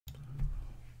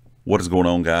What is going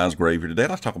on, guys? Grave here. Today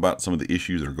let's talk about some of the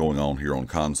issues that are going on here on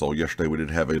console. Yesterday we did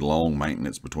have a long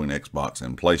maintenance between Xbox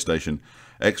and PlayStation.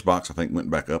 Xbox I think went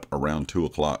back up around 2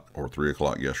 o'clock or 3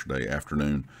 o'clock yesterday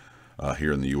afternoon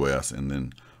here in the US, and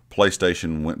then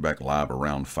PlayStation went back live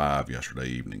around 5 yesterday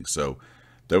evening. So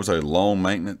there was a long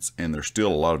maintenance, and there's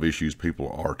still a lot of issues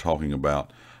people are talking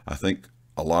about. I think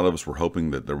a lot of us were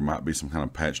hoping that there might be some kind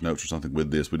of patch notes or something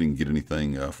with this. We didn't get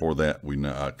anything for that. We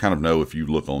kind of know if you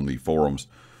look on the forums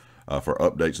for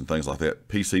updates and things like that.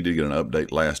 PC did get an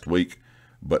update last week,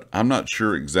 but I'm not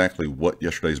sure exactly what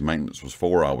yesterday's maintenance was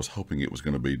for. I was hoping it was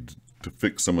going to be to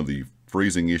fix some of the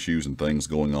freezing issues and things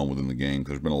going on within the game.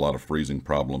 There's been a lot of freezing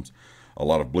problems, a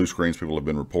lot of blue screens people have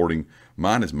been reporting.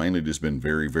 Mine has mainly just been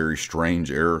very, very strange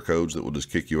error codes that will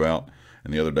just kick you out.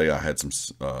 And the other day I had some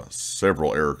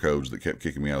several error codes that kept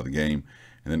kicking me out of the game,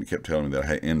 and then it kept telling me that I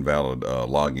had invalid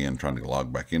login trying to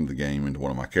log back into the game into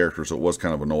one of my characters. So it was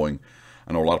kind of annoying.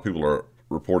 I know a lot of people are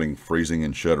reporting freezing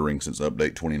and shuttering since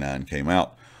update 29 came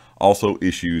out. Also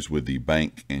issues with the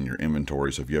bank and your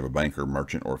inventory. So if you have a bank or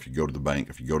merchant, or if you go to the bank,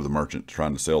 if you go to the merchant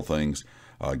trying to sell things,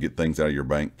 get things out of your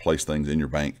bank, place things in your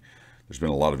bank, there's been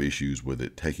a lot of issues with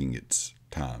it taking its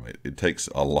time. It takes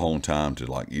a long time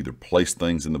to like either place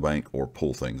things in the bank or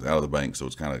pull things out of the bank. So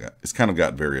it's kind of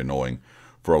got very annoying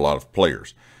for a lot of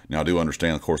players. Now I do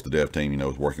understand, of course, the dev team,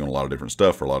 is working on a lot of different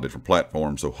stuff for a lot of different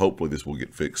platforms. So hopefully this will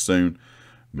get fixed soon.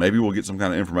 Maybe we'll get some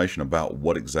kind of information about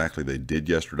what exactly they did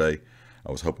yesterday.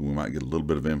 I was hoping we might get a little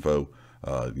bit of info.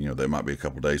 That might be a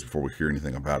couple days before we hear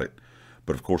anything about it.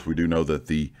 But of course, we do know that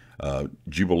the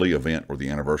Jubilee event, or the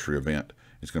anniversary event,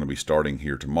 is going to be starting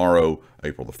here tomorrow,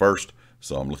 April the 1st.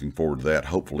 So I'm looking forward to that.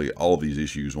 Hopefully all of these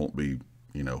issues won't be,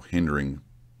 hindering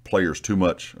players too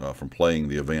much from playing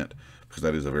the event, because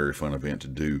that is a very fun event to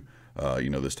do.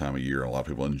 This time of year, a lot of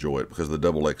people enjoy it because of the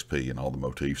double XP and all the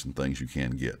motifs and things you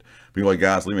can get. But anyway,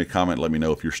 guys, leave me a comment. Let me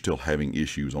know if you're still having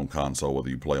issues on console, whether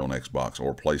you play on Xbox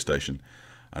or PlayStation.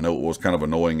 I know it was kind of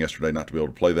annoying yesterday not to be able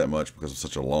to play that much because of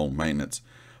such a long maintenance.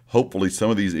 Hopefully some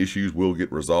of these issues will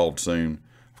get resolved soon.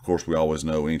 Of course, we always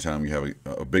know anytime you have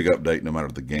a big update, no matter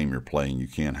the game you're playing, you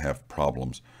can have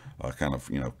problems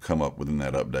come up within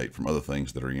that update from other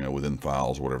things that are, within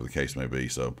files or whatever the case may be.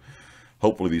 So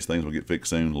hopefully these things will get fixed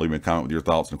soon. Leave me a comment with your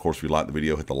thoughts. And of course, if you like the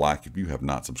video, hit the like. If you have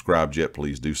not subscribed yet,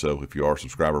 please do so. If you are a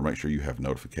subscriber, make sure you have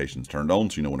notifications turned on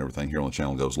so you know when everything here on the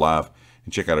channel goes live.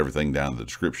 And check out everything down in the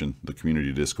description, the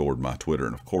community Discord, my Twitter,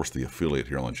 and of course the affiliate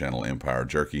here on the channel, Empire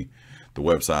Jerky. The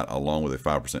website, along with a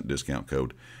 5% discount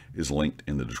code, is linked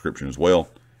in the description as well.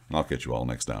 And I'll catch you all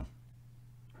next time.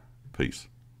 Peace.